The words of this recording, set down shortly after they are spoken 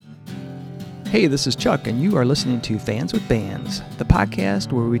Hey, this is Chuck, and you are listening to Fans with Bands, the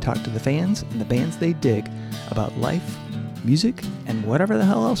podcast where we talk to the fans and the bands they dig about life, music, and whatever the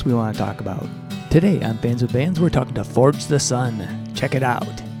hell else we want to talk about. Today on Fans with Bands, we're talking to Forge the Sun. Check it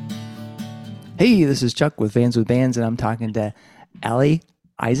out. Hey, this is Chuck with Fans with Bands, and I'm talking to Allie,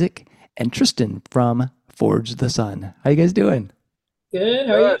 Isaac, and Tristan from Forge the Sun. How you guys doing? Good.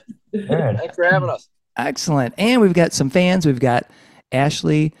 How are you? Good. Thanks for having us. Excellent. And we've got some fans. We've got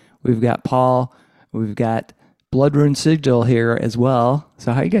Ashley, we've got Paul, we've got Blood Rune Sigil here as well.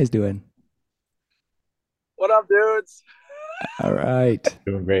 So how you guys doing? What up, dudes? All right.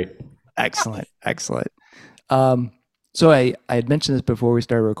 Doing great. Excellent. Excellent. So I had mentioned this before we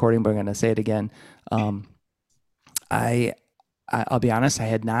started recording, but I'm going to say it again. I'll be honest, I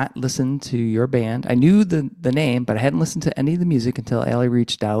had not listened to your band. I knew the name, but I hadn't listened to any of the music until Allie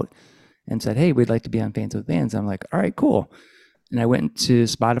reached out and said, hey, we'd like to be on Fans with Bands. I'm like, all right, cool. And I went to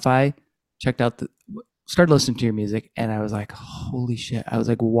Spotify, started listening to your music, and I was like, holy shit. I was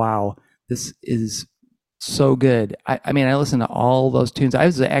like, wow, this is so good. I mean, I listened to all those tunes. I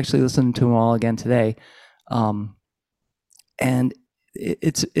was actually listening to them all again today. And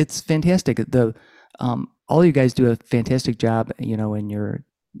it's fantastic. All you guys do a fantastic job, in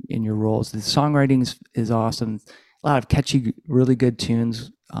your roles. The songwriting is awesome. A lot of catchy, really good tunes,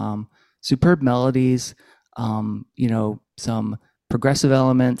 superb melodies, some progressive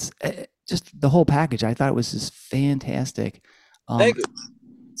elements, just the whole package. I thought it was just fantastic. Thank you.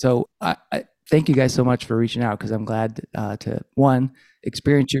 So I thank you guys so much for reaching out, because I'm glad to, one,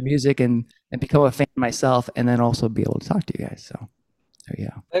 experience your music and become a fan myself, and then also be able to talk to you guys. So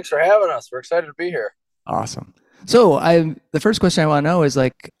yeah. Thanks for having us. We're excited to be here. Awesome. So the first question I want to know is,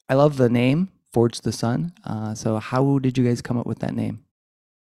 I love the name Forge the Sun. So how did you guys come up with that name?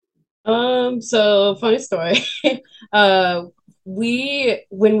 So funny story.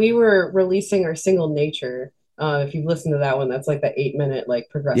 When we were releasing our single Nature, if you've listened to that one, that's like the 8-minute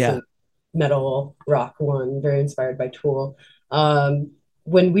progressive metal rock one, very inspired by Tool.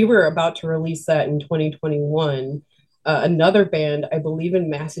 When we were about to release that in 2021, another band, I believe in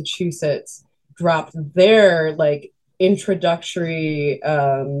Massachusetts, dropped their introductory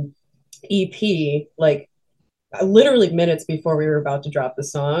EP literally minutes before we were about to drop the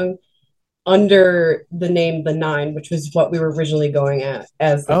song, under the name The Nine, which was what we were originally going at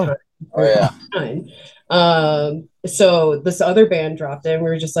as the Nine. So this other band dropped it, and we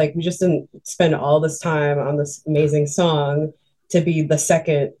were just we just didn't spend all this time on this amazing song to be the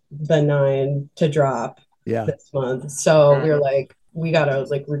second The Nine to drop this month. So we were we gotta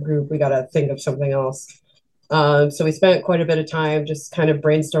regroup, we gotta think of something else. So we spent quite a bit of time just kind of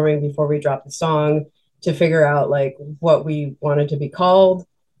brainstorming before we dropped the song to figure out what we wanted to be called.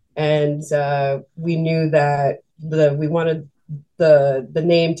 And we knew that we wanted the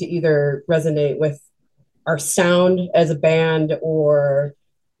name to either resonate with our sound as a band, or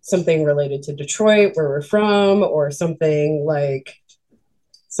something related to Detroit, where we're from, or something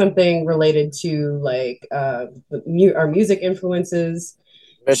related to our music influences.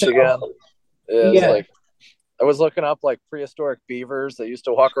 Michigan is yeah. I was looking up prehistoric beavers that used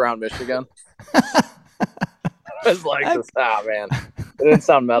to walk around Michigan. I was man, it didn't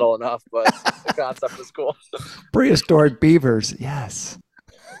sound metal enough, but the concept is cool. Prehistoric beavers, yes.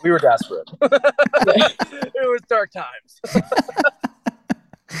 We were desperate. It was dark times.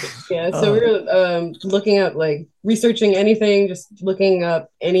 Yeah, so we were looking at researching anything, just looking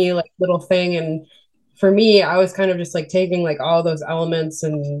up any little thing, and for me, I was kind of just taking all those elements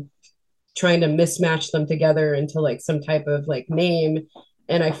and trying to mismatch them together into some type of name,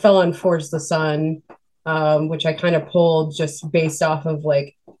 and I fell on Forge the Sun, which I kind of pulled just based off of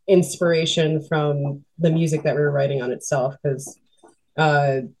inspiration from the music that we were writing on itself, because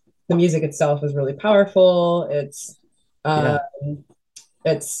the music itself is really powerful. It's got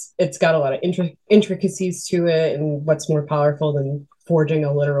a lot of intricacies to it, and what's more powerful than forging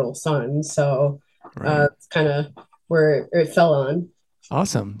a literal sun? So it's kind of where it fell on.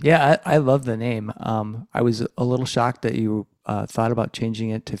 Awesome. Yeah, I love the name. I was a little shocked that you thought about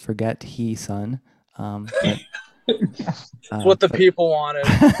changing it to Forget He Sun. It's what the people wanted.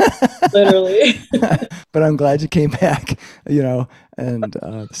 Literally. But I'm glad you came back, and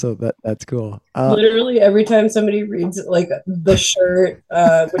so that's cool. Literally every time somebody reads the shirt,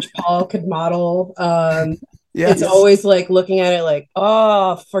 which Paul could model, it's always looking at it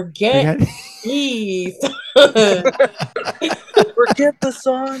oh, forget he. Forget the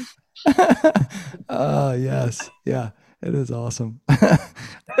sun. Oh, yes. Yeah, it is awesome.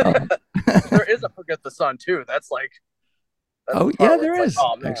 There is a Forget the Sun too. That's there is.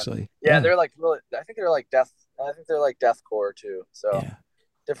 Oh, actually. Yeah, they're really. I think they're death. I think they're deathcore too. So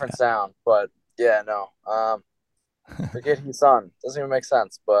different sound, but Yeah, no. Forget his son. Doesn't even make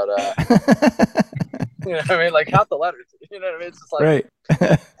sense, but you know what I mean? Like count the letters. You know what I mean? It's just like Right.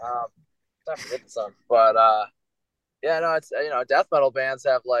 not forget the son. But yeah, no, it's death metal bands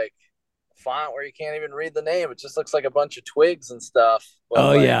have like font where you can't even read the name. It just looks like a bunch of twigs and stuff. But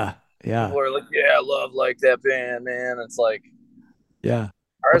Oh like yeah. Yeah. people are like, yeah, I love like that band, man. It's like Yeah.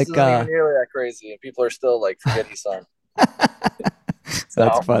 ours Like isn't even nearly that crazy, and people are still like forget his son. that's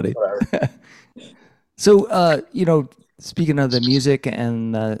So funny. whatever. So speaking of the music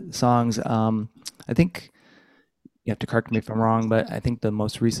and the songs, I think you have to correct me if I'm wrong, but I think the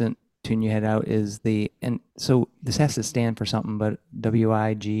most recent tune you had out is and so this has to stand for something, but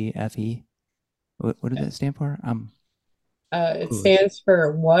WIGFE. What does that stand for? It Clueless. stands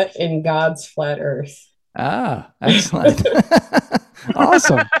for What in God's Flat Earth. Excellent.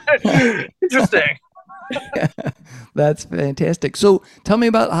 Awesome. Interesting. That's fantastic. So tell me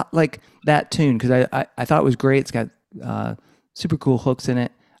about like that tune, because I thought it was great. It's got super cool hooks in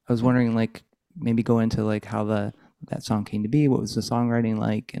it. I was wondering, like, maybe go into like how that song came to be. What was the songwriting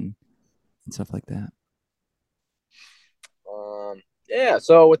like, and stuff like that. Yeah.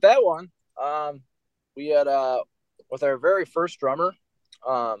 So with that one, we had with our very first drummer,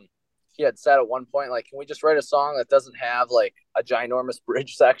 he had said at one point, like, can we just write a song that doesn't have like a ginormous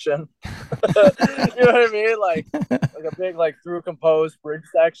bridge section? You know what I mean? Like a big like through composed bridge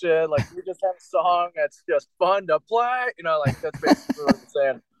section. Like we just have a song that's just fun to play. You know, like that's basically what I'm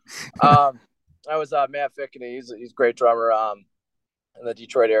saying. That was Matt Fickney. He's a great drummer in the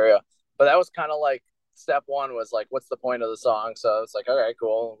Detroit area. But that was kind of like step one was like, what's the point of the song? So it's like, all right,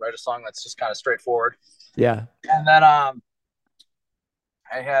 cool. Write a song that's just kind of straightforward. Yeah. And then I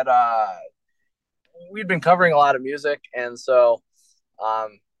had we'd been covering a lot of music, and so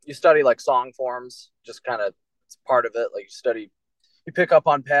you study like song forms, just kind of it's part of it. Like you pick up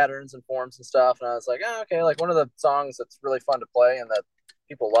on patterns and forms and stuff. And I was like, oh, okay, like one of the songs that's really fun to play and that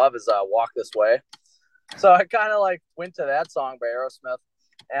people love is Walk This Way. So I kind of like went to that song by Aerosmith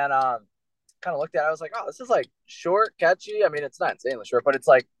and kind of looked at it. I was like, oh, this is like short, catchy. I mean, it's not insanely short, but it's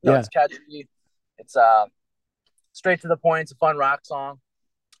like, no, it's catchy. It's straight to the point. It's a fun rock song.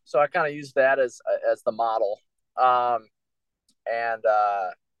 So I kind of used that as the model. And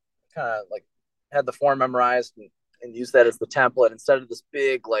kind of like had the form memorized and used that as the template instead of this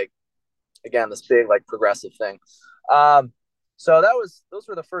big, like, again, this big, like, progressive thing. So those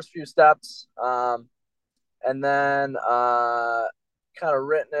were the first few steps. And then kind of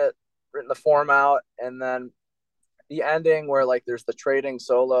written the form out, and then the ending where like there's the trading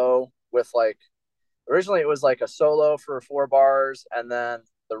solo with like originally it was like a solo for 4 bars and then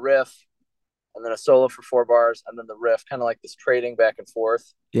the riff and then a solo for 4 bars and then the riff, kind of like this trading back and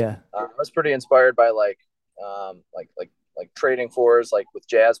forth. Yeah. I was pretty inspired by like trading fours like with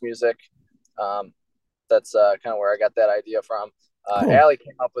jazz music. That's kind of where I got that idea from. Cool. Allie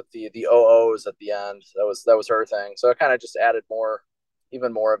came up with the OOs at the end. That was her thing. So it kind of just added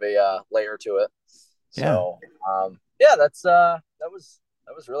even more of a layer to it. So yeah, that was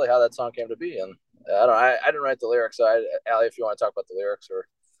really how that song came to be. And I didn't write the lyrics. So Allie, if you want to talk about the lyrics or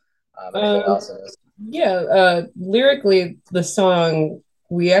anything else in this. Yeah, lyrically, the song,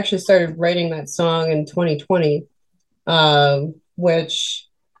 we actually started writing that song in 2020, which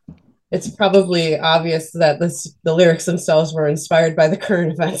it's probably obvious that the lyrics themselves were inspired by the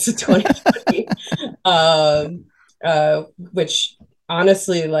current events of 2020, which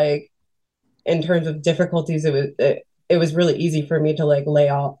honestly, like, in terms of difficulties, it was really easy for me to like lay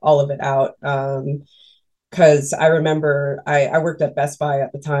all of it out. Because I remember I worked at Best Buy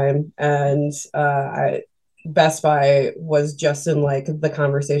at the time, and Best Buy was just in like the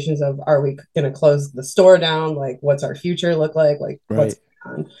conversations of, are we going to close the store down? Like, what's our future look like? Like, what's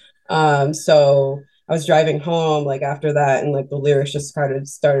going on? So I was driving home like after that, and like the lyrics just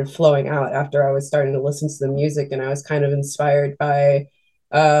started flowing out after I was starting to listen to the music, and I was kind of inspired by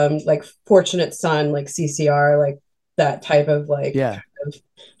like Fortunate Son, like CCR, like that type of like kind of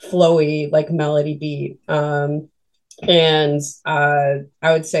flowy like melody beat. And I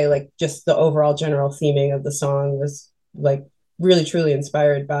would say like just the overall general theming of the song was like really truly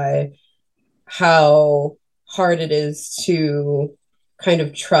inspired by how hard it is to kind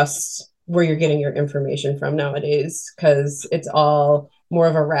of trust where you're getting your information from nowadays, because it's all more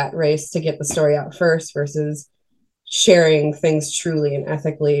of a rat race to get the story out first versus sharing things truly and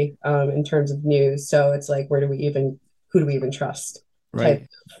ethically in terms of news. So it's like, who do we even trust type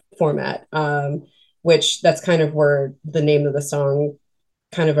of format, which that's kind of where the name of the song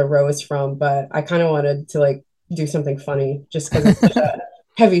kind of arose from. But I kind of wanted to like do something funny just because it's such a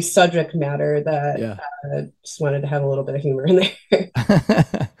heavy subject matter that just wanted to have a little bit of humor in there.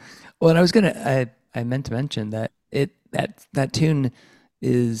 Well, and I meant to mention that that tune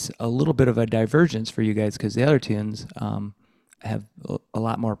is a little bit of a divergence for you guys because the other tunes have a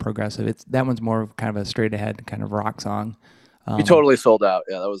lot more progressive. It's that one's more of kind of a straight ahead kind of rock song. We totally sold out.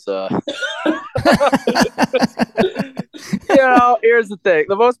 Yeah, that was here's the thing.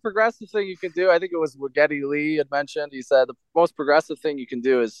 The most progressive thing you can do, I think it was what Geddy Lee had mentioned. He said the most progressive thing you can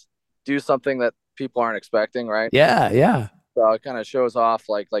do is do something that people aren't expecting, right? Yeah. So it kind of shows off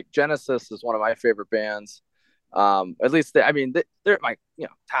like Genesis is one of my favorite bands. At least they're my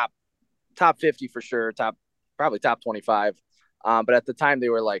top 50 for sure, probably top 25. But at the time they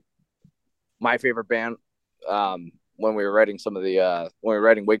were like my favorite band. When we were writing when we were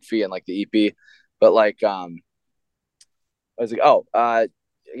writing Wigfee and like the EP, but like I was like,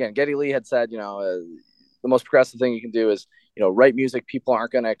 again, Geddy Lee had said, the most progressive thing you can do is write music people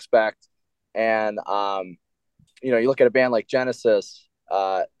aren't going to expect, and you look at a band like Genesis,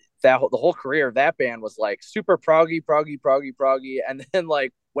 the whole career of that band was like super proggy, and then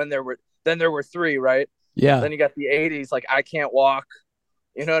like when there were three, right? Yeah. Then you got the '80s, like I Can't Walk,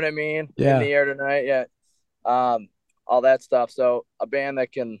 you know what I mean? Yeah. In the Air Tonight, yeah. All that stuff. So a band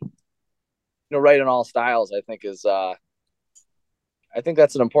that can, write in all styles, I think I think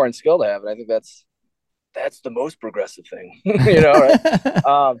that's an important skill to have, and I think that's the most progressive thing, right?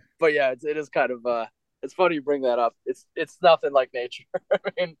 But yeah, it is kind of it's funny you bring that up. It's nothing like Nature. I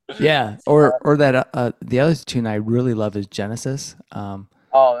mean, yeah, or that the other tune I really love is Genesis. Oh,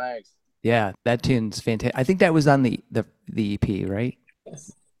 thanks. Yeah, that tune's fantastic. I think that was on the EP, right?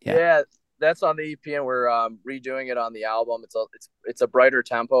 Yes. Yeah, that's on the EP, and we're redoing it on the album. It's a brighter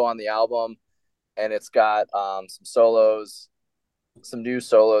tempo on the album, and it's got some solos, some new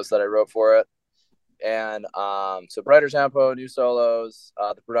solos that I wrote for it, and so brighter tempo, new solos.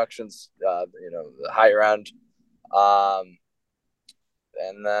 The production's the higher end, and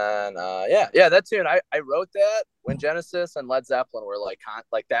then that tune I wrote that when Genesis and Led Zeppelin were like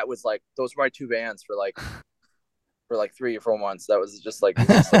that was like those were my two bands for like 3 or 4 months. That was just like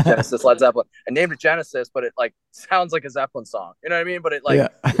Genesis, Led Zeppelin. I named it Genesis, but it like sounds like a Zeppelin song. You know what I mean? But it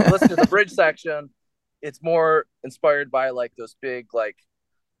like if you listen to the bridge section, it's more inspired by like those big like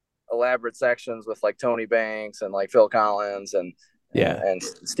elaborate sections with like Tony Banks and like Phil Collins and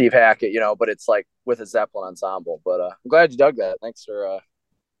Steve Hackett, but it's like with a Zeppelin ensemble. But I'm glad you dug that. Thanks for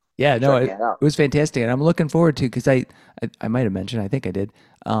it was fantastic, and I'm looking forward to because I might have mentioned, I think I did,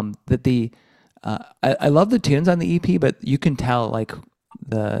 that I love the tunes on the EP, but you can tell like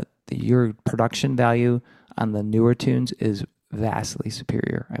your production value on the newer tunes is vastly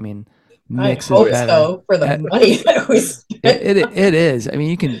superior. I mean, I hope so for the money that we spent. It is. I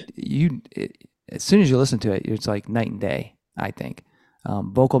mean, as soon as you listen to it, it's like night and day. I think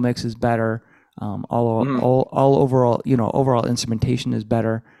vocal mix is better. All overall, overall instrumentation is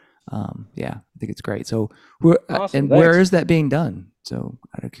better. Yeah, I think it's great. So, awesome, where is that being done? So,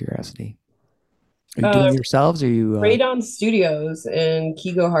 out of curiosity. Are you doing it yourselves? Or are you Radon Studios in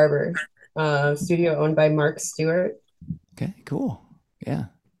Kego Harbor, studio owned by Mark Stewart. Okay, cool. Yeah.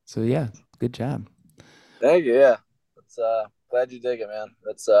 So yeah, good job. Thank you. Yeah, it's glad you dig it, man.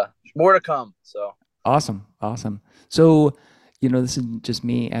 That's more to come. So awesome. So this is just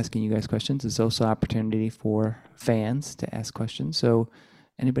me asking you guys questions. It's also an opportunity for fans to ask questions. So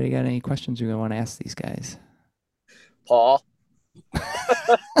anybody got any questions you're gonna want to ask these guys? Paul.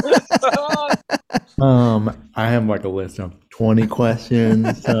 I have like a list of 20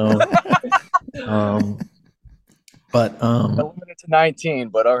 questions. So, but limited to 19.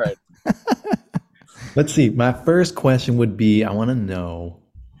 But all right. Let's see. My first question would be: I want to know,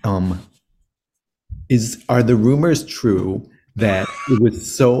 are the rumors true that it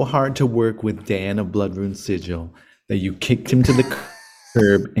was so hard to work with Dan of Bloodrune Sigil that you kicked him to the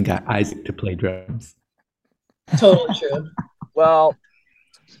curb and got Isaac to play drums? Totally true. Well,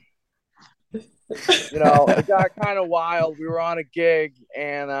 it got kind of wild. We were on a gig,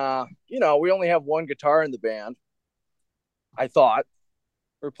 and we only have one guitar in the band. I thought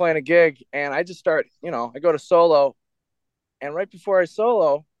we were playing a gig, and I just start, I go to solo, and right before I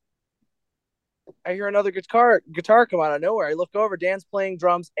solo, I hear another guitar come out of nowhere. I look over, Dan's playing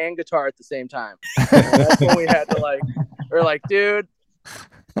drums and guitar at the same time. That's when we had to we're like, dude,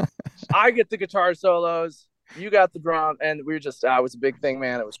 I get the guitar solos. You got the drum, and we were just, it was a big thing,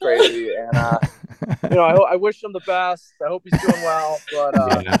 man. It was crazy. And, I wish him the best. I hope he's doing well, but,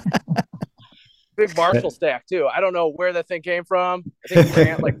 big Marshall stack too. I don't know where that thing came from. I think he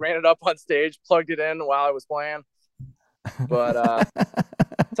ran it up on stage, plugged it in while I was playing, but,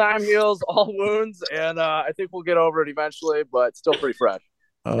 time heals all wounds. And, I think we'll get over it eventually, but still pretty fresh.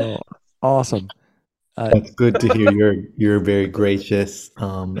 Oh, awesome. That's good to hear. You're very gracious.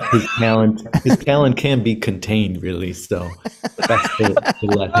 His talent can be contained, really. So best to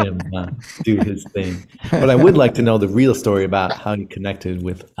let him do his thing. But I would like to know the real story about how you connected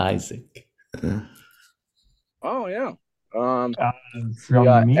with Isaac. Oh yeah. Um,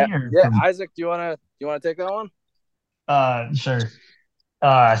 From me or yeah, from Isaac, do you wanna take that one? sure.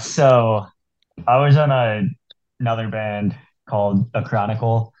 So I was on another band called A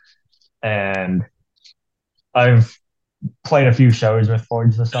Chronicle, and I've played a few shows with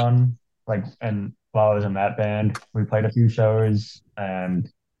Forge the Sun. Like, and while I was in that band, we played a few shows, and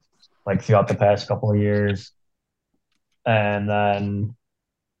like throughout the past couple of years. And then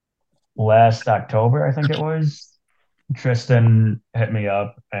last October, I think it was, Tristan hit me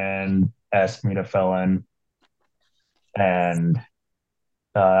up and asked me to fill in, and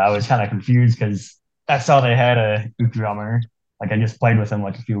I was kind of confused because I saw they had a drummer. Like I just played with him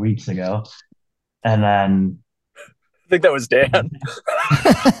like a few weeks ago, and then I think that was Dan. that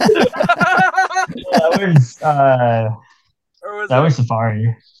was Or was that it? was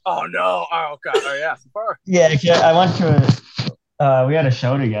Safari. Oh no! Oh god! Oh yeah, Safari. Yeah, I went to we had a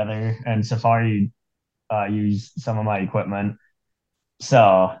show together, and Safari used some of my equipment.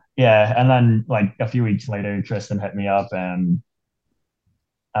 So yeah, and then like a few weeks later, Tristan hit me up, and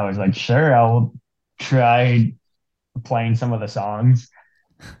I was like, sure, I'll try playing some of the songs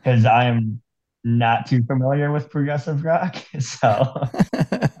because I am not too familiar with progressive rock. So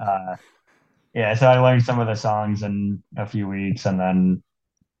yeah, so I learned some of the songs in a few weeks, and then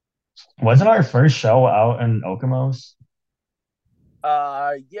wasn't our first show out in Okemos?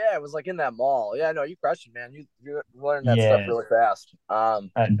 Yeah, it was like in that mall. Yeah, no, you crushed it, man. You learned that stuff Yeah, really fast. at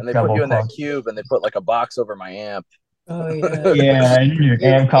And they put Double you in that Club. cube, and they put like a box over my amp. Oh yeah. Yeah, and your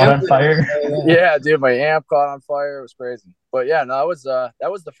Your amp caught on amp went fire. away, yeah. Yeah, dude, my amp caught on fire. It was crazy. But yeah, no, that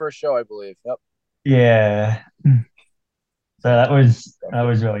was the first show, I believe. Yep. Yeah, so that was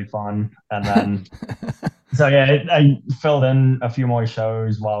really fun. And then so yeah, I filled in a few more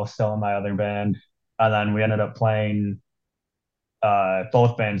shows while still in my other band, and then we ended up playing.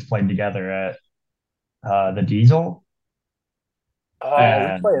 Both bands played together at the Diesel, Oh, we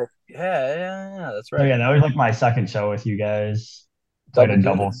and played it. Yeah, that's so right. yeah, that was like my second show with you guys. Played Double a duty.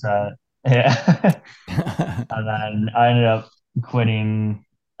 double set, yeah, and then I ended up quitting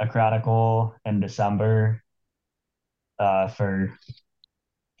a Chronicle in December for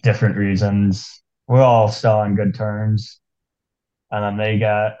different reasons. We're all still on good terms, and then they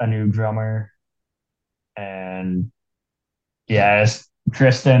got a new drummer, and yeah, I asked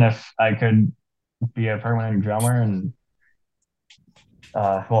Tristan if I could be a permanent drummer, and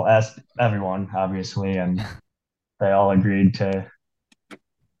well, asked everyone obviously, and they all agreed to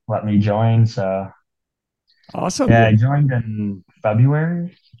let me join. So Awesome. yeah, I joined in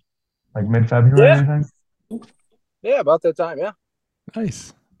February, like mid-February, Yeah, I think. yeah, about that time. Yeah.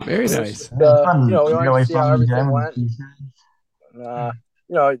 Nice. Very It was nice. just, Yeah, it's been we wanted to really see how fun everything jamming with went. these guys. Uh,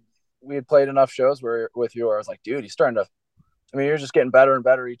 you know, we had played enough shows where with you where I was like, dude, he's starting to. I mean, you're just getting better and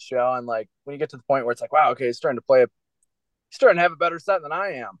better each show, and like when you get to the point where it's like, wow, okay, he's starting to have a better set than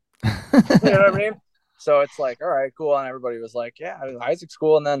I am. You know what I mean? So it's like, all right, cool, and everybody was like, yeah, Isaac's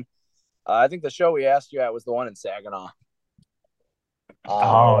cool, and then I think the show we asked you at was the one in Saginaw.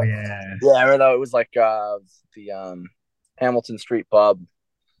 Oh yeah. Yeah, I remember it was like the Hamilton Street Pub,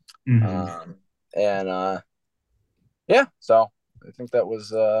 Mhm. and yeah, so I think that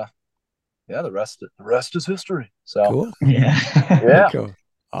was yeah, the rest is history. So Cool. Yeah. yeah, Cool.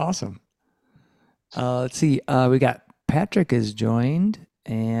 Awesome. Let's see. We got Patrick is joined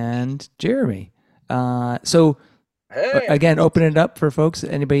and Jeremy. So hey, again, open it up for folks.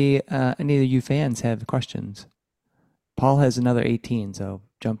 Anybody, any of you fans have questions? Paul has another 18, so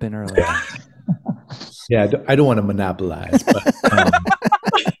jump in early. Yeah, I don't want to monopolize,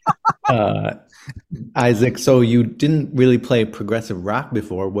 but Isaac, so you didn't really play progressive rock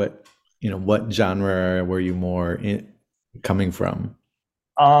before. What genre were you more coming from?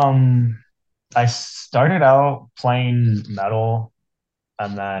 I started out playing metal,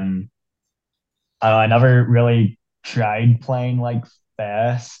 and then I never really tried playing like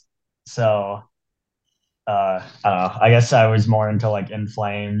fast. So I don't know. I guess I was more into like In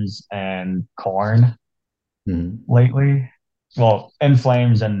Flames and Corn Mhm. lately. Well, In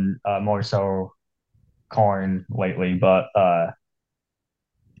Flames and more so Corn lately. But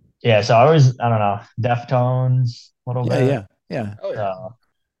yeah, so I don't know, Deftones a little bit. Yeah. oh yeah, So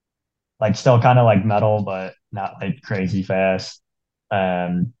like still kind of like metal, but not like crazy fast.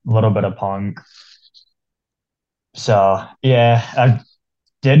 And a little bit of punk. So yeah, I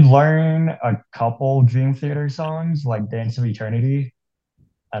did learn a couple Dream Theater songs like Dance of Eternity,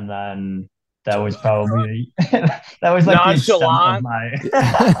 and then that was probably that was like the extent of Nonchalant.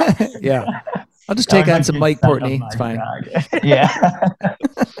 my Yeah. I'll just that take was on like some the Mike extent of Portney. my It's fine. drag. Yeah.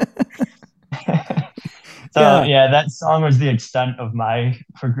 So Yeah. yeah, that song was the extent of my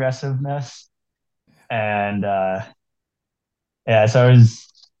progressiveness. And yeah, so it was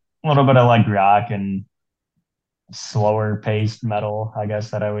a little bit of like rock and slower paced metal, I guess,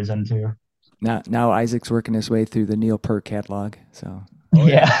 that I was into. Now Isaac's working his way through the Neil Peart catalog. So Oh,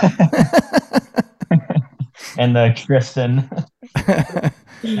 yeah. And the Tristan.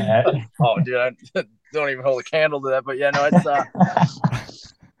 Oh, dude, I don't even hold a candle to that. But yeah, no, it's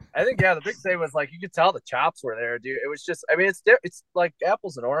I think the big thing was like you could tell the chops were there, dude. It was just, I mean, it's like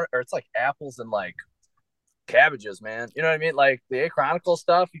apples and orange, or it's like apples and like cabbages, man. You know what I mean? Like the A Chronicle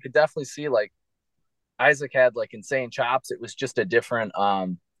stuff, you could definitely see like Isaac had like insane chops. It was just a different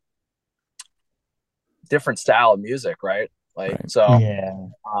different style of music, right? Like Right. so Yeah.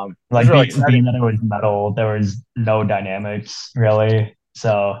 it Like was really being exciting. that it was metal, there was no dynamics really.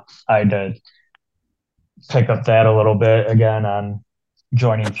 So I had to pick up that a little bit again on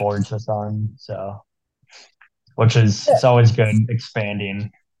joining Forge the Sun. So which is it's always good expanding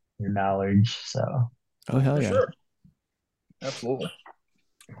your knowledge. So Oh hell For yeah. sure. Absolutely.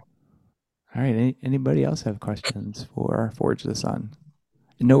 All right. Anybody else have questions for Forge the Sun?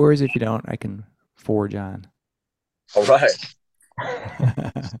 And no worries if you don't. I can forge on. All right.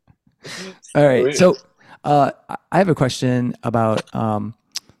 All right. Sweet. So I have a question about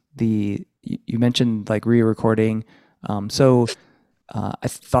you mentioned like re-recording. So I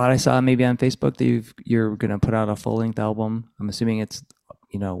thought I saw maybe on Facebook that you're going to put out a full-length album. I'm assuming it's,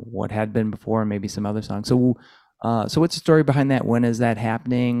 what had been before and maybe some other songs. So what's the story behind that? When is that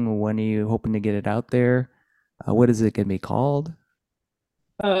happening? When are you hoping to get it out there? What is it going to be called?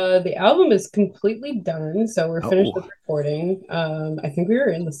 The album is completely done, so we're finished Oh, with recording. I think we were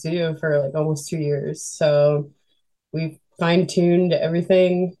in the studio for like almost 2 years, so we've fine-tuned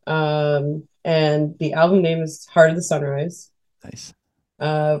everything. And the album name is Heart of the Sunrise, nice.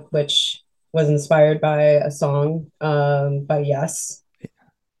 which was inspired by a song by Yes,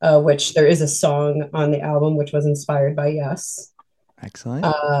 which there is a song on the album which was inspired by Yes. Excellent.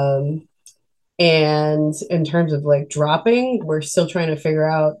 And in terms of like dropping, we're still trying to figure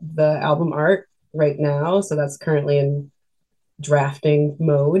out the album art right now. So that's currently in drafting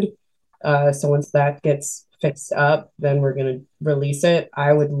mode. So once that gets fixed up, then we're going to release it.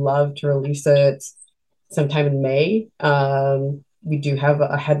 I would love to release it sometime in May. We do have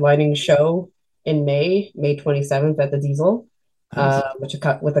a headlining show in May 27th at the Diesel, Nice.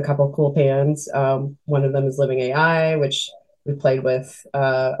 with a couple of cool bands. One of them is Living AI, which we played with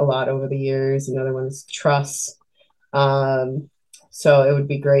a lot over the years. Another one is Truss. So it would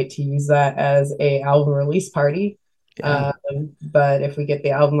be great to use that as a album release party. Yeah. But if we get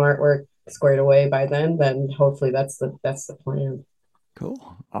the album artwork squared away by then hopefully that's the plan.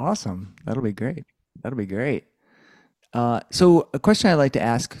 Cool. Awesome. That'll be great. That'll be great. So a question I like to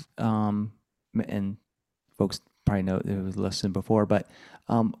ask, and folks probably know it was listened before, but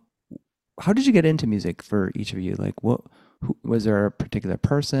how did you get into music for each of you? Like, was there a particular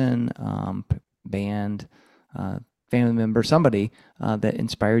person, band, family member, somebody that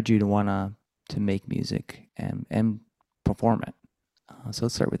inspired you to want to make music and perform it? So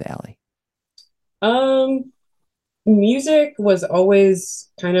let's start with Allie. Music was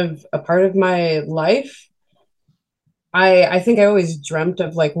always kind of a part of my life. I think I always dreamt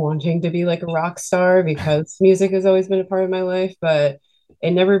of like wanting to be like a rock star because music has always been a part of my life, but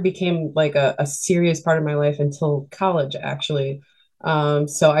it never became like a serious part of my life until college, actually.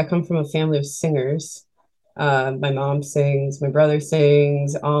 So I come from a family of singers. My mom sings, my brother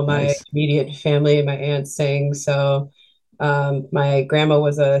sings, all my Nice. immediate family, my aunt sings. So my grandma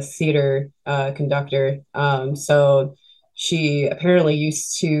was a theater conductor. So she apparently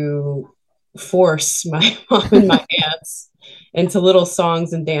used to force my mom and my aunts into little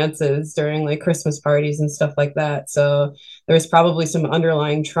songs and dances during like Christmas parties and stuff like that. So there was probably some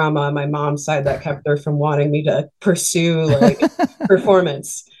underlying trauma on my mom's side that kept her from wanting me to pursue like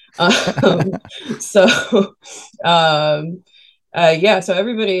performance. Um, so so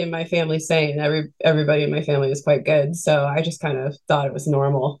everybody in my family sang, everybody in my family is quite good. So I just kind of thought it was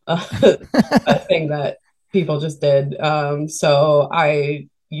normal, a thing that people just did. So I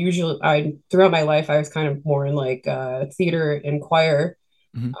throughout my life I was kind of more in like theater and choir,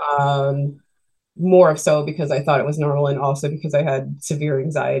 Mhm. more so because I thought it was normal and also because I had severe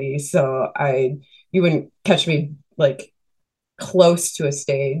anxiety. So you wouldn't catch me like close to a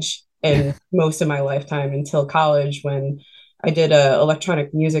stage in most of my lifetime until college when I did a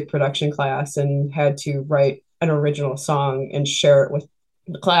electronic music production class and had to write an original song and share it with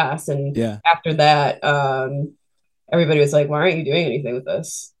the class. And Yeah. after that, everybody was like, why aren't you doing anything with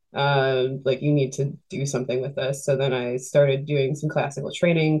this? Like, you need to do something with this. So then I started doing some classical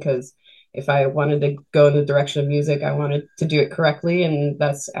training because if I wanted to go in the direction of music, I wanted to do it correctly. And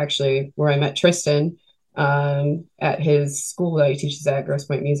that's actually where I met Tristan, at his school that he teaches at, Grosse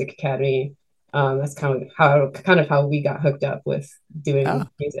Pointe Music Academy. That's kind of how we got hooked up with doing Ah,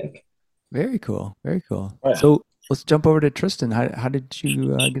 music. very cool. Very cool. Oh, yeah. So let's jump over to Tristan. How did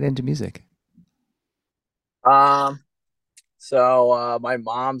you get into music? So my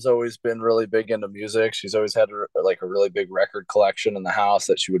mom's always been really big into music. She's always had like a really big record collection in the house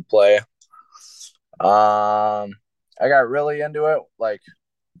that she would play. I got really into it. Like,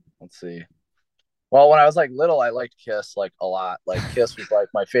 let's see. Well, when I was like little, I liked Kiss like a lot. Like Kiss was like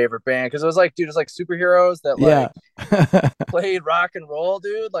my favorite band because it was like, dude, it's like superheroes that Yeah. like played rock and roll,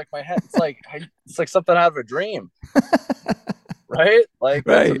 dude. Like my head, it's like something out of a dream, right? Like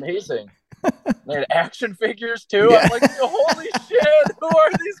that's Right. amazing. They had action figures too. Yeah. I'm like, holy shit, who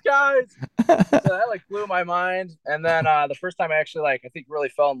are these guys? So that like blew my mind. And then the first time I actually like I think really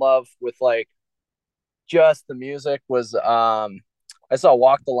fell in love with like just the music was I saw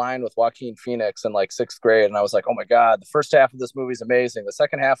Walk the Line with Joaquin Phoenix in like sixth grade, and I was like, oh my god, the first half of this movie is amazing. The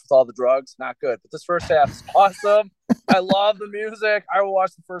second half with all the drugs, not good, but this first half is awesome. I love the music. I will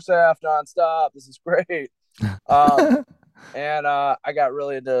watch the first half nonstop. This is great. And I got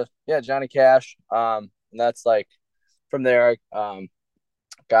really into Johnny Cash. And that's like from there I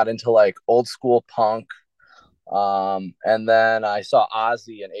got into like old school punk. And then I saw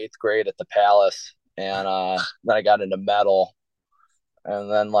Ozzy in eighth grade at the Palace, and then I got into metal.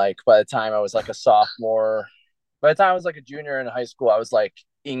 And then like by the time I was like a sophomore, by the time I was like a junior in high school, I was like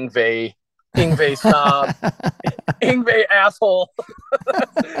Ingve snob, Ingve asshole.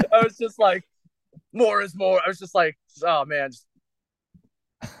 I was just like, more is more. I was just like, oh man, just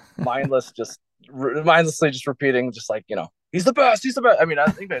mindlessly just repeating, just like, he's the best. I mean, I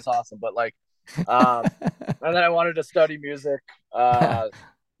think that's awesome, but like, and then I wanted to study music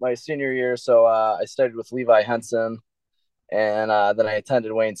my senior year, so I studied with Levi Henson, and then I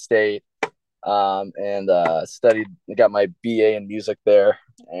attended Wayne State, and got my BA in music there,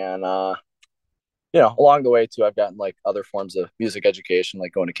 and along the way too, I've gotten like other forms of music education,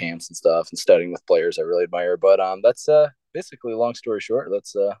 like going to camps and stuff and studying with players I really admire. But that's basically, long story short,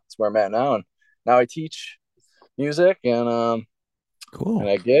 that's where I'm at now. And now I teach music, and Cool. and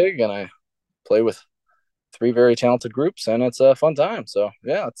I gig, and I play with 3 very talented groups, and it's a fun time. So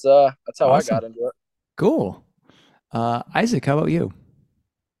yeah, that's how Awesome. I got into it. Cool. Isaac, how about you?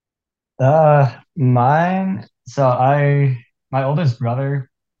 Mine. So my oldest brother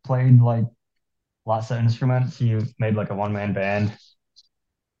played like lots of instruments. He made like a one-man band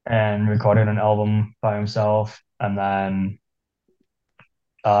and recorded an album by himself. And then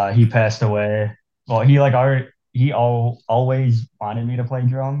he passed away. Well, always wanted me to play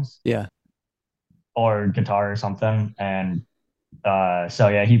drums Yeah. or guitar or something. And so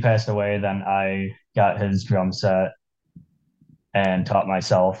yeah, he passed away. Then I got his drum set and taught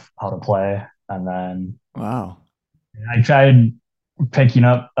myself how to play. And then Wow. I tried picking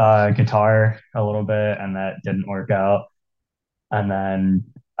up guitar a little bit, and that didn't work out. And then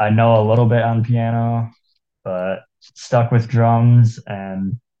I know a little bit on piano, but stuck with drums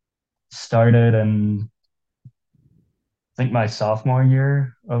and started in I think my sophomore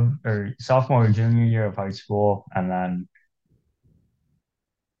or junior year of high school, and then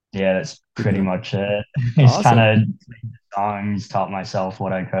yeah, that's pretty much it. Just Awesome. kind of songs, taught myself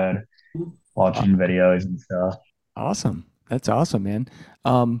what I could, watching videos and stuff. Awesome. That's awesome, man.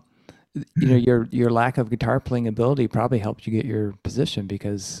 Your lack of guitar playing ability probably helped you get your position,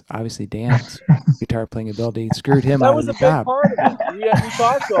 because obviously Dan's guitar playing ability screwed him That out was of a the big job. part of it. We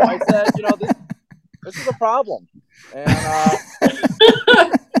talked to him. I said, this is a problem, and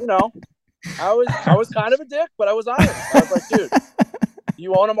I was kind of a dick, but I was honest. I was like, dude,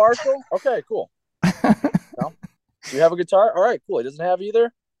 you own a Marshall? Okay, cool. Do you have a guitar? All right, cool. He doesn't have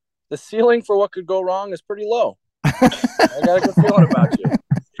either. The ceiling for what could go wrong is pretty low. I got a good feeling about you.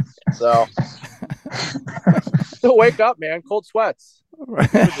 So still wake up, man. Cold sweats.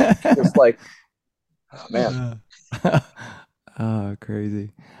 Just like, oh, man. Oh,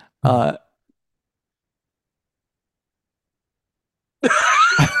 crazy.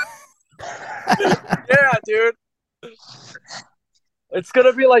 Yeah, dude. It's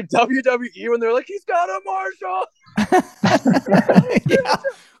gonna be like WWE when they're like, he's got a Marshall. Yeah.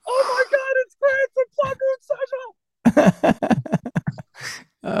 Oh my god, it's great for Plug Root Central.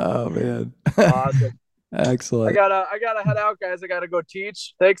 Oh man. Awesome. Excellent. I gotta head out, guys. I gotta go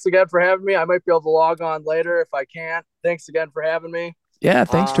teach. Thanks again for having me. I might be able to log on later if I can't. Thanks again for having me. Yeah,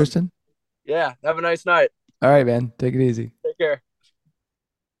 thanks, Tristan. Yeah, have a nice night. All right, man. Take it easy. Take care.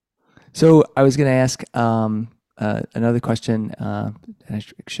 So I was going to ask another question, and I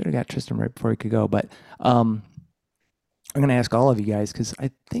should have got Tristan right before he could go, but I'm going to ask all of you guys because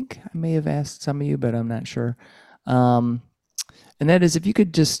I think I may have asked some of you, but I'm not sure. And that is, if you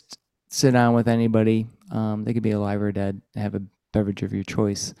could just sit down with anybody, they could be alive or dead, have a beverage of your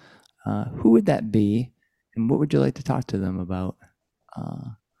choice. Who would that be, and what would you like to talk to them about?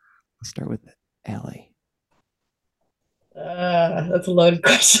 Let's start with Allie. That's a loaded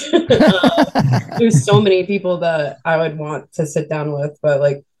question. There's so many people that I would want to sit down with, but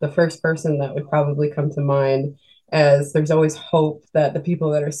like the first person that would probably come to mind, as there's always hope that the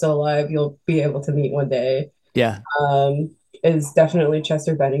people that are still alive you'll be able to meet one day, Yeah. is definitely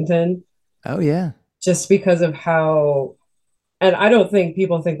Chester Bennington. Oh, yeah. Just because of how, and I don't think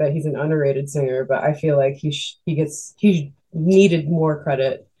people think that he's an underrated singer, but I feel like he needed more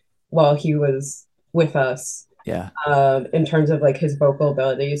credit while he was with us. Yeah. In terms of like his vocal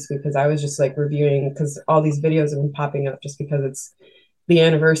abilities, because I was just like reviewing, because all these videos have been popping up just because it's the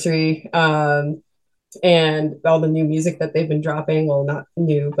anniversary, and all the new music that they've been dropping. Well, not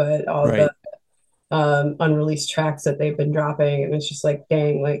new, but all Right. the unreleased tracks that they've been dropping. And it's just like,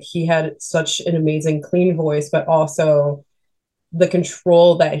 dang, like he had such an amazing, clean voice, but also the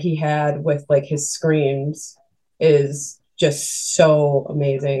control that he had with like his screams is just so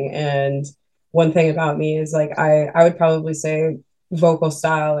amazing. And one thing about me is like I would probably say vocal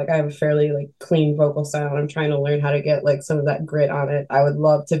style, like I have a fairly like clean vocal style and I'm trying to learn how to get like some of that grit on it. I would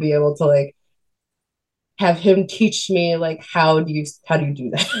love to be able to like have him teach me like how do you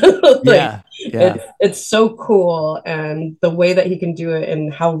do that. Like, yeah. it's so cool, and the way that he can do it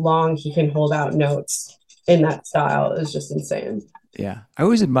and how long he can hold out notes in that style is just insane. Yeah, I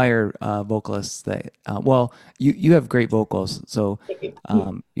always admire vocalists that. Well, you have great vocals, so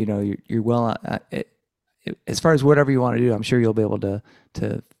you know you're well. As far as whatever you want to do, I'm sure you'll be able to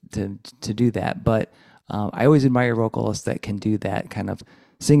do that. But I always admire vocalists that can do that kind of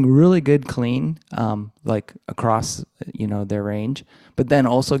sing really good, clean, like across their range, but then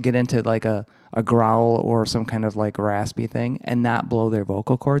also get into like a growl or some kind of like raspy thing and not blow their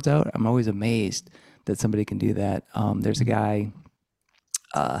vocal cords out. I'm always amazed that somebody can do that. There's a guy.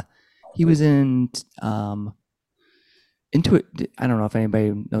 He was in Into It. I don't know if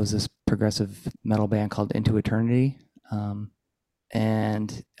anybody knows this progressive metal band called Into Eternity.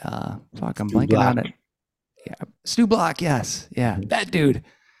 And fuck, I'm blanking on it. Yeah, Stu Block. Yes, yeah, that dude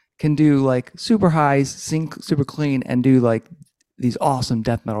can do like super highs, sing super clean, and do like these awesome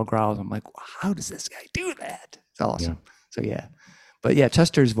death metal growls. I'm like, how does this guy do that? It's awesome. Yeah. So yeah, but yeah,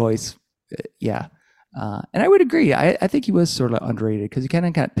 Chester's voice, yeah. And I would agree. I think he was sort of underrated because he kind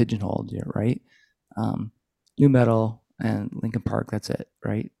of got pigeonholed here, right? Nu metal and Linkin Park. That's it,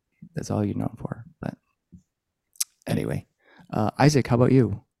 right? That's all you're known for. But anyway, Isaac, how about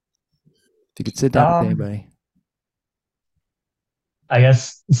you? If you could sit down with anybody. I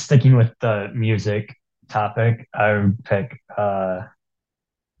guess sticking with the music topic, I would pick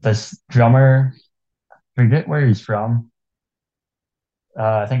this drummer. I forget where he's from.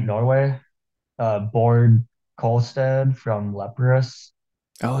 I think Norway. Bård Kolstad from Leprous.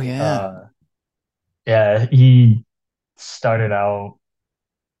 Oh yeah. Yeah, he started out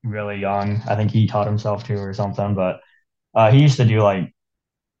really young. I think he taught himself to or something, but he used to do like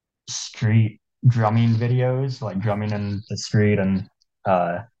street drumming videos, like drumming in the street, and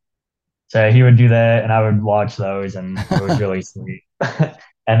so he would do that and I would watch those and it was really sweet.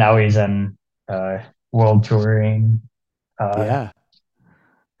 And now he's in world touring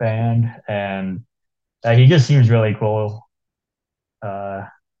band, and he just seems really cool. I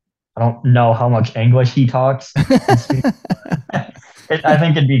don't know how much English he talks. I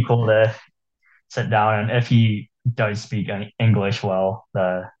think it'd be cool to sit down and if he does speak English well,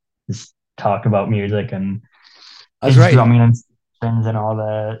 just talk about music and his drumming and things and all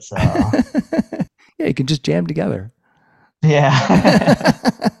that. So yeah, you can just jam together. Yeah.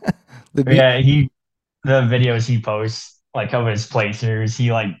 The videos he posts, like of his playthroughs,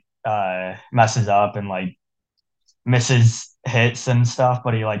 he like messes up and like misses hits and stuff,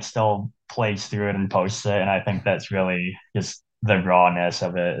 but he like still plays through it and posts it, and I think that's really just the rawness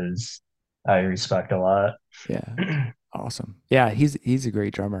of it is I respect a lot. Yeah. Awesome. Yeah, he's a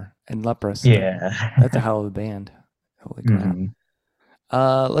great drummer. And Leprous. Yeah. That's a hell of a band. Holy crap.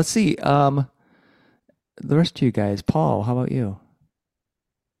 Mm-hmm. Let's see. The rest of you guys. Paul, how about you?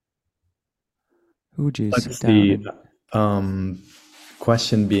 Who would you sit down?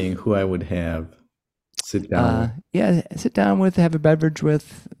 Question being who I would have sit down with. Yeah, sit down with, have a beverage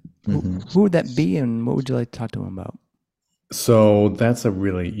with. Mm-hmm. Who would that be, and what would you like to talk to him about? So that's a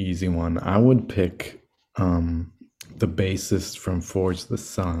really easy one. I would pick the bassist from Forge the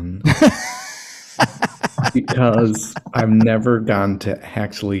Sun because I've never gotten to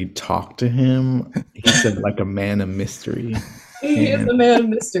actually talk to him. He's like a man of mystery. He is And a man of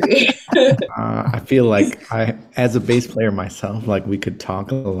mystery. I feel like as a bass player myself, like we could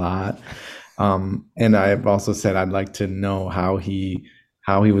talk a lot. And I've also said I'd like to know how he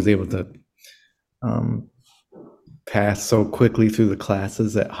was able to um, pass so quickly through the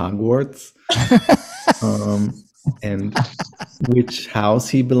classes at Hogwarts, and which house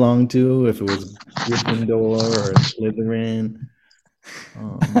he belonged to, if it was Gryffindor or Slytherin.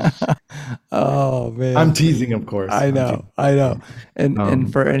 Oh man, I'm teasing, of course. I I'm know, teasing. I know.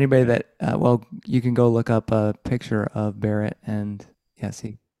 And for anybody yeah. that, well, you can go look up a picture of Barrett and yeah,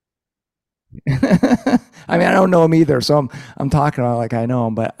 see. I mean, I don't know him either, so I'm talking about like I know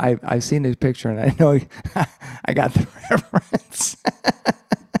him, but I've seen his picture and I know I got the reference.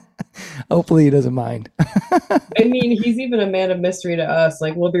 Hopefully he doesn't mind. I mean, he's even a man of mystery to us.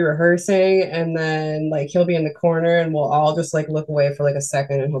 Like we'll be rehearsing and then like he'll be in the corner and we'll all just like look away for like a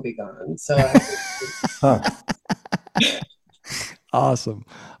second and he'll be gone. So Huh. Awesome.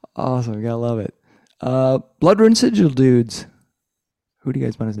 Awesome. You gotta love it. Blood Run Sigil dudes. Who do you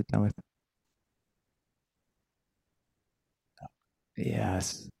guys want to sit down with?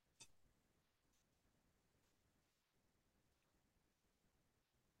 Yes.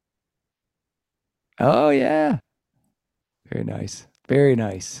 Oh yeah. Very nice. Very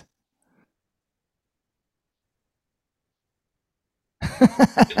nice.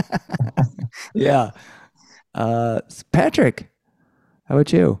 Yeah. Patrick, how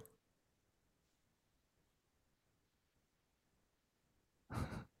about you?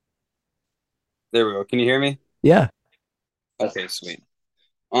 There we go. Can you hear me? Yeah. Okay, sweet.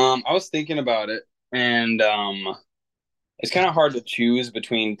 I was thinking about it, and it's kind of hard to choose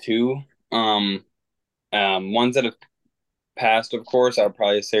between two. Ones that have passed, of course, I'd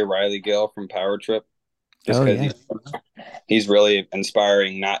probably say Riley Gill from Power Trip, just Oh because yeah. he's really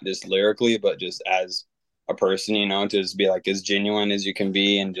inspiring, not just lyrically, but just as a person, to just be like as genuine as you can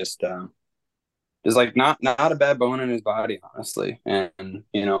be, and just like not a bad bone in his body, honestly. And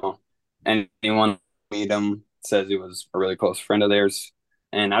anyone meet him says he was a really close friend of theirs,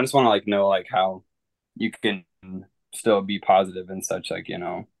 and I just want to like know like how you can still be positive in such like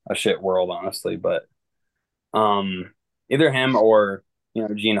a shit world, honestly. But um, either him or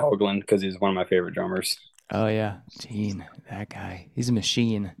Gene Hoglan, because he's one of my favorite drummers. Oh yeah. Gene, that guy. He's a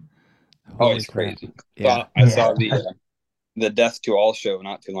machine. Oh, Holy he's crap. crazy. Yeah. I Yeah. saw the Death to All show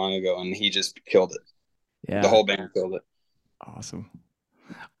not too long ago, and he just killed it. The Yeah. whole band killed it. Awesome.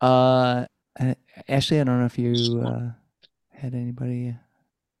 Uh, Ashley, I don't know if you had anybody.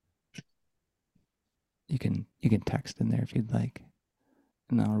 You can text in there if you'd like,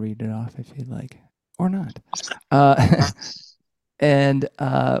 and I'll read it off if you'd like, or not. And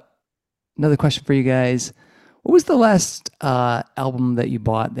another question for you guys: what was the last album that you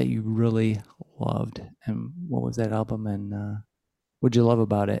bought that you really loved, and what was that album, and what'd you love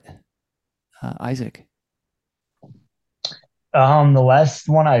about it, Isaac? The last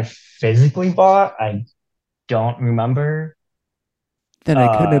one I physically bought, I don't remember. Then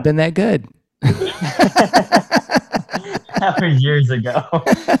I couldn't have been that good. That was years ago.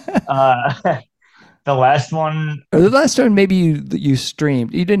 The last one, Or the last one, maybe you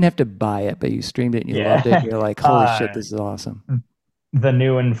streamed. You didn't have to buy it, but you streamed it and you loved it. And you're like, holy shit, this is awesome. the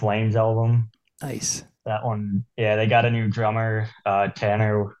new In Flames album. Nice. That one, yeah, they got a new drummer,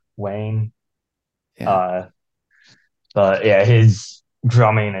 Tanner Wayne. Yeah. But yeah, his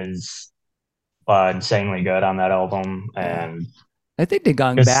drumming is insanely good on that album, and I think they've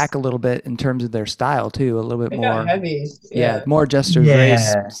gone Just- back a little bit in terms of their style too, a little bit it more got heavy. yeah, more Jester Yeah.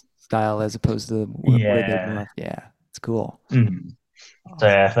 Grace style as opposed to where they've Yeah. been. Yeah, it's cool. Mhm. So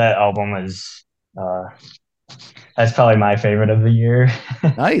yeah, that album is that's probably my favorite of the year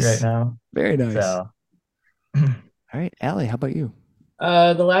Nice. right now. Very nice. So All right, Allie, how about you?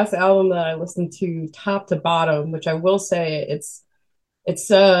 The last album that I listened to top to bottom, which I will say it's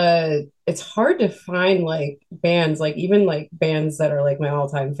hard to find like bands, like even like bands that are like my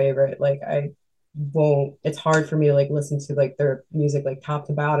all-time favorite. Like it's hard for me to like listen to like their music like top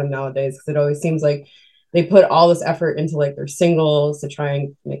to bottom nowadays because it always seems like they put all this effort into like their singles to try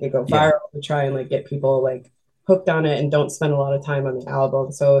and make it go Yeah. viral, to try and like get people like hooked on it and don't spend a lot of time on the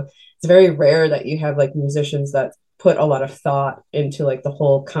album. So it's very rare that you have like musicians that put a lot of thought into like the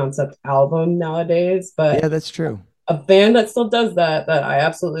whole concept album nowadays. But Yeah, that's true. a band that still does that I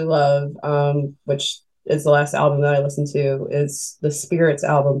absolutely love, which is the last album that I listened to, is the Spirits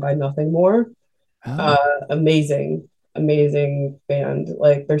album by Nothing More. Oh, Amazing. amazing band.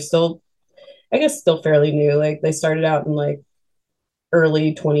 Like they're still, I guess, still fairly new. Like they started out in like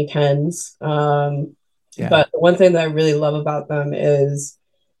early 2010s. Yeah. But the one thing that I really love about them is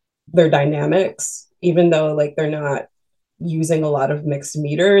their dynamics, even though like they're not using a lot of mixed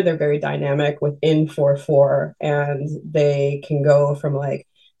meter, they're very dynamic within 4/4, and they can go from like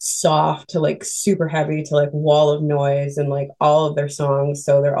soft to like super heavy to like wall of noise and like all of their songs.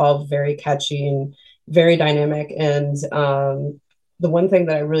 So they're all very catchy and very dynamic. And the one thing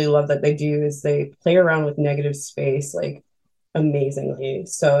that I really love that they do is they play around with negative space like amazingly.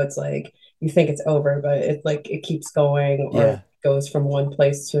 So it's like you think it's over, but it's like it keeps going or it Yeah. goes from one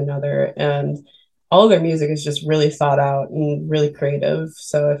place to another. And all of their music is just really thought out and really creative.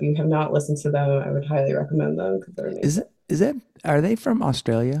 So if you have not listened to them, I would highly recommend them because they're Is amazing. it, is that, are they from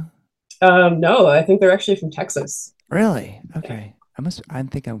Australia? No, I think they're actually from Texas. Really? Okay. I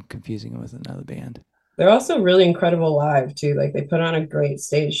think I'm confusing them with another band. They're also really incredible live too. Like they put on a great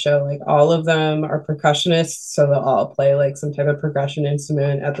stage show. Like all of them are percussionists, so they'll all play like some type of percussion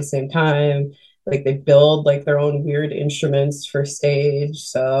instrument at the same time. Like they build like their own weird instruments for stage.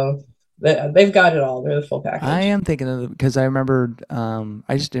 So they've got it all. They're the full I package. am thinking of because I remembered.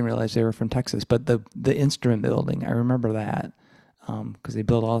 I just didn't realize they were from Texas, but the instrument building, I remember that because they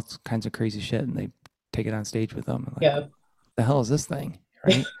build all kinds of crazy shit and they take it on stage with them. Like, Yeah. the hell is this thing?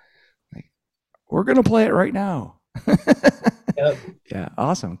 Right? Like, we're gonna play it right now. Yep. Yeah,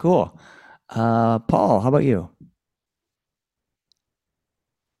 awesome, cool. Paul, how about you?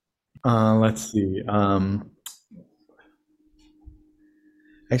 Let's see.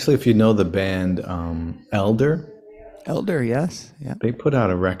 Actually, if you know the band Elder, Elder, yes, yeah, they put out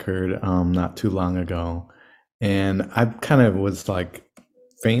a record not too long ago, and I kind of was like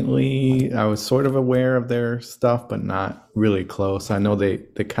faintly, I was sort of aware of their stuff, but not really close. I know they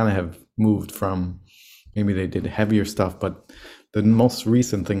kind of have moved from, maybe they did heavier stuff, but the most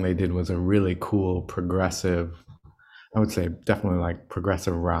recent thing they did was a really cool progressive, I would say definitely like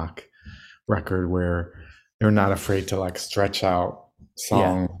progressive rock record where they're not afraid to like stretch out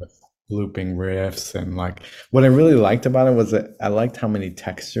yeah, songs with looping riffs. And like what I really liked about it was that I liked how many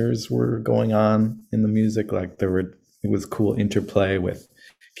textures were going on in the music. Like there were, it was cool interplay with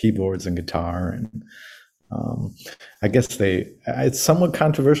keyboards and guitar. And um, I guess it's somewhat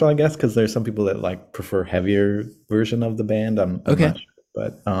controversial, I guess, because there's some people that like prefer heavier version of the band. I'm okay, not sure,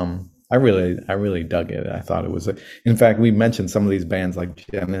 but I really dug it. I thought it was in fact, we mentioned some of these bands like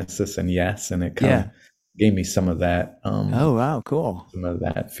Genesis and Yes, and it kind of yeah. gave me some of that Oh wow, cool,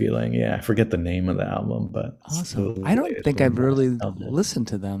 feeling. Yeah, I forget the name of the album, but it's awesome. the I don't latest think one I've by really Elvis. listened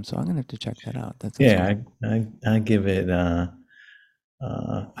to them, so I'm gonna have to check that out. That's Yeah, awesome. I give it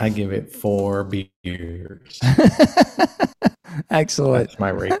I give it 4 beers. Excellent. That's my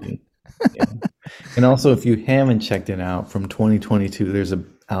rating. Yeah. And also, if you haven't checked it out from 2022, there's an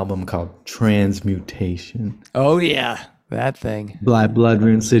album called Transmutation. Oh yeah, that thing. Blood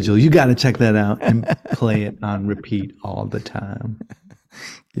Rune Sigil. You got to check that out and play it on repeat all the time.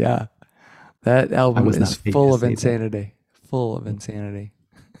 Yeah, that I album was is not paid full to of say that. insanity. Full of insanity.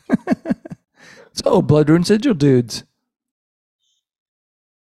 So, Blood Rune Sigil dudes.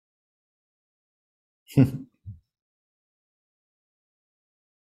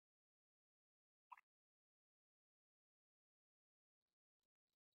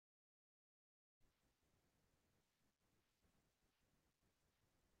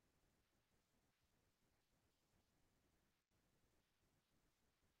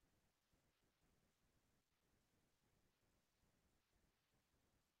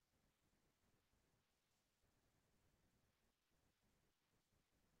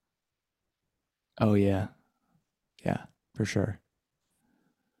 Oh yeah, yeah, for sure.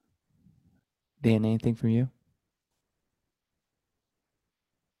 Dan, anything from you?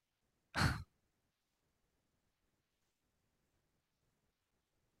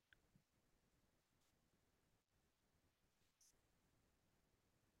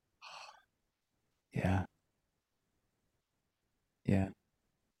 Yeah, yeah.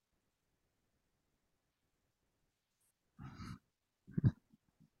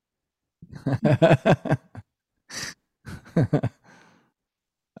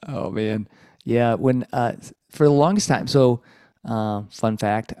 Oh man, yeah. When for the longest time, so fun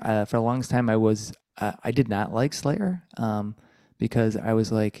fact, for the longest time I did not like Slayer because I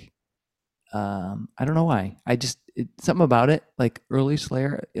was like I don't know why. Something about it, like early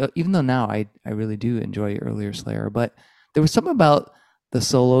Slayer. Even though now I really do enjoy earlier Slayer, but there was something about the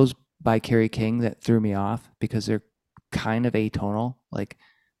solos by Kerry King that threw me off because they're kind of atonal. Like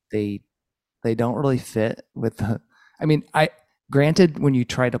they they don't really fit with the. I mean, granted, when you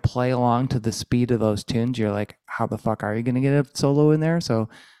try to play along to the speed of those tunes, you're like, how the fuck are you going to get a solo in there? So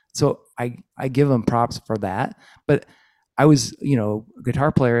I give them props for that. But I was, a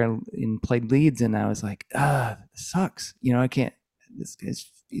guitar player and played leads, and I was like, this sucks. I can't,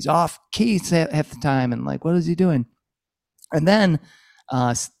 he's off key half the time. And like, what is he doing? And then,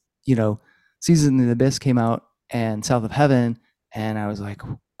 Season of the Abyss came out and South of Heaven. And I was like,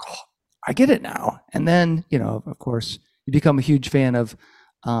 oh, I get it now. And then, of course, you become a huge fan of,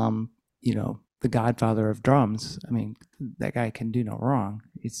 the godfather of drums. I mean, that guy can do no wrong.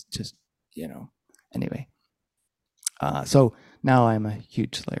 It's just, anyway. So now I'm a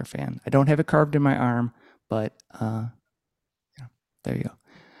huge Slayer fan. I don't have it carved in my arm, but there you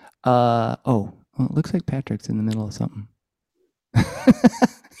go. It looks like Patrick's in the middle of something.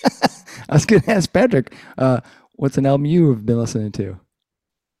 I was going to ask Patrick, what's an album you have been listening to?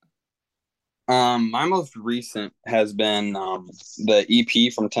 My most recent has been the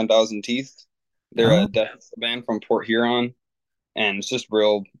EP from 10,000 Teeth. They're a death band from Port Huron, and it's just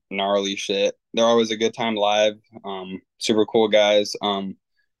real gnarly shit. They're always a good time live. Super cool guys.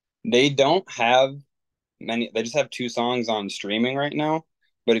 They don't have many. They just have 2 songs on streaming right now.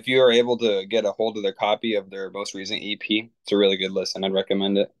 But if you are able to get a hold of their copy of their most recent EP, it's a really good listen. I'd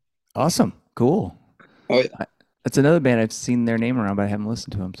recommend it. Awesome. Cool. Oh, yeah. That's another band I've seen their name around, but I haven't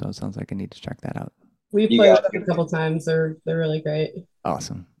listened to them, so it sounds like I need to check that out. We played with them a couple times. They're really great.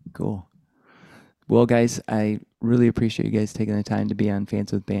 Awesome. Cool. Well, guys, I really appreciate you guys taking the time to be on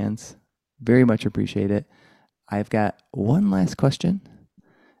Fans with Bands. Very much appreciate it. I've got one last question,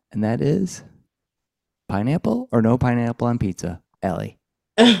 and that is pineapple or no pineapple on pizza? Allie.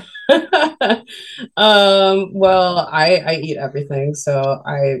 Well, I eat everything, so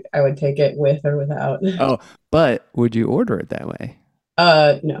I would take it with or without. Oh, but would you order it that way?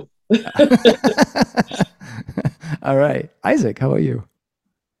 No. All right. Isaac, how about you?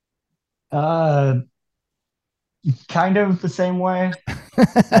 Kind of the same way.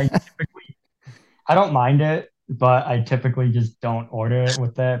 I don't mind it, but I typically just don't order it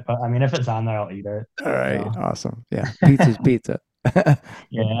with it. But I mean, if it's on there, I'll eat it. All right. So. Awesome. Yeah. Pizza's pizza.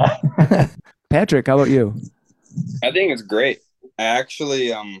 Yeah. Patrick, how about you? I think it's great. I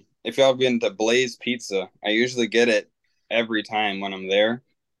actually, if y'all been to Blaze Pizza, I usually get it every time when I'm there.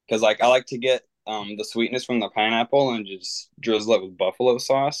 Because I like to get the sweetness from the pineapple and just drizzle it with buffalo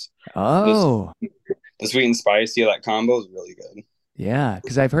sauce. Oh. The sweet and spicy, that combo is really good. Yeah,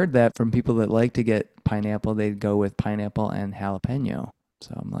 because I've heard that from people that like to get pineapple, they'd go with pineapple and jalapeno.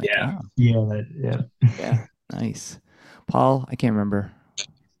 So I'm like, yeah. Oh. Yeah, nice. Paul, I can't remember.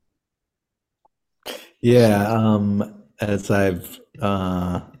 Yeah, as I've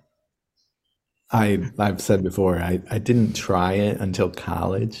said before, I didn't try it until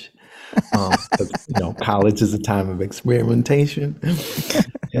college. College is a time of experimentation,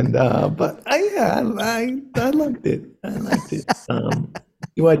 and but I liked it. I liked it.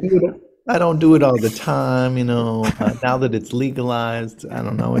 Do I do it? I don't do it all the time. Now that it's legalized, I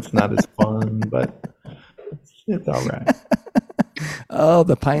don't know. It's not as fun, but it's all right. Oh,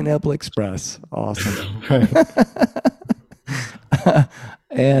 the Pineapple Express, awesome.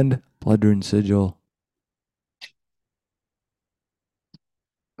 And Bloodrune Sigil.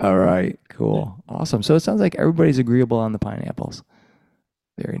 All right, cool. Awesome. So it sounds like everybody's agreeable on the pineapples.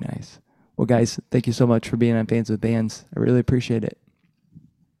 Very nice. Well, guys, thank you so much for being on Fans with Bands. I really appreciate it.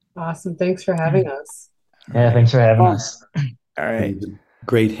 Awesome. Thanks for having us. Yeah, thanks for having us. All right.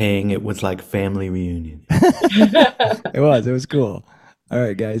 Great hang. It was like family reunion. It was cool. All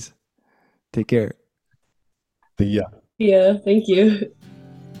right, guys. Take care. Yeah. Yeah, thank you.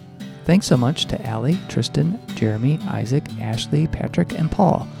 Thanks so much to Allie, Tristan, Jeremy, Isaac, Ashley, Patrick, and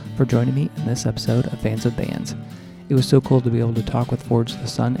Paul for joining me in this episode of Fans of Bands. It was so cool to be able to talk with Forge the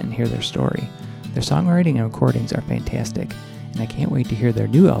Sun and hear their story. Their songwriting and recordings are fantastic, and I can't wait to hear their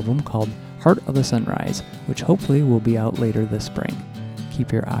new album called Heart of the Sunrise, which hopefully will be out later this spring.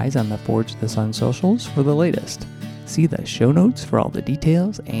 Keep your eyes on the Forge the Sun socials for the latest. See the show notes for all the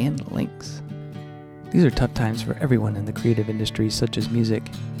details and links. These are tough times for everyone in the creative industries such as music.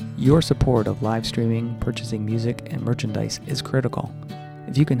 Your support of live streaming, purchasing music, and merchandise is critical.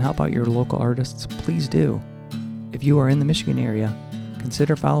 If you can help out your local artists, please do. If you are in the Michigan area,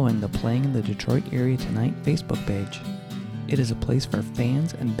 consider following the Playing in the Detroit Area Tonight Facebook page. It is a place for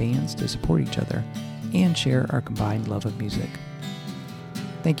fans and bands to support each other and share our combined love of music.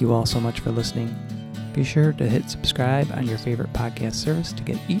 Thank you all so much for listening. Be sure to hit subscribe on your favorite podcast service to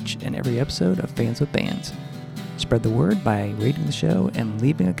get each and every episode of Fans with Bands. Spread the word by rating the show and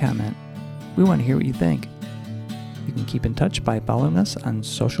leaving a comment. We want to hear what you think. You can keep in touch by following us on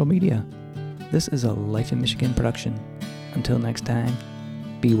social media. This is a Life in Michigan production. Until next time,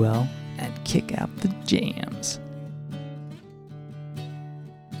 be well and kick out the jams.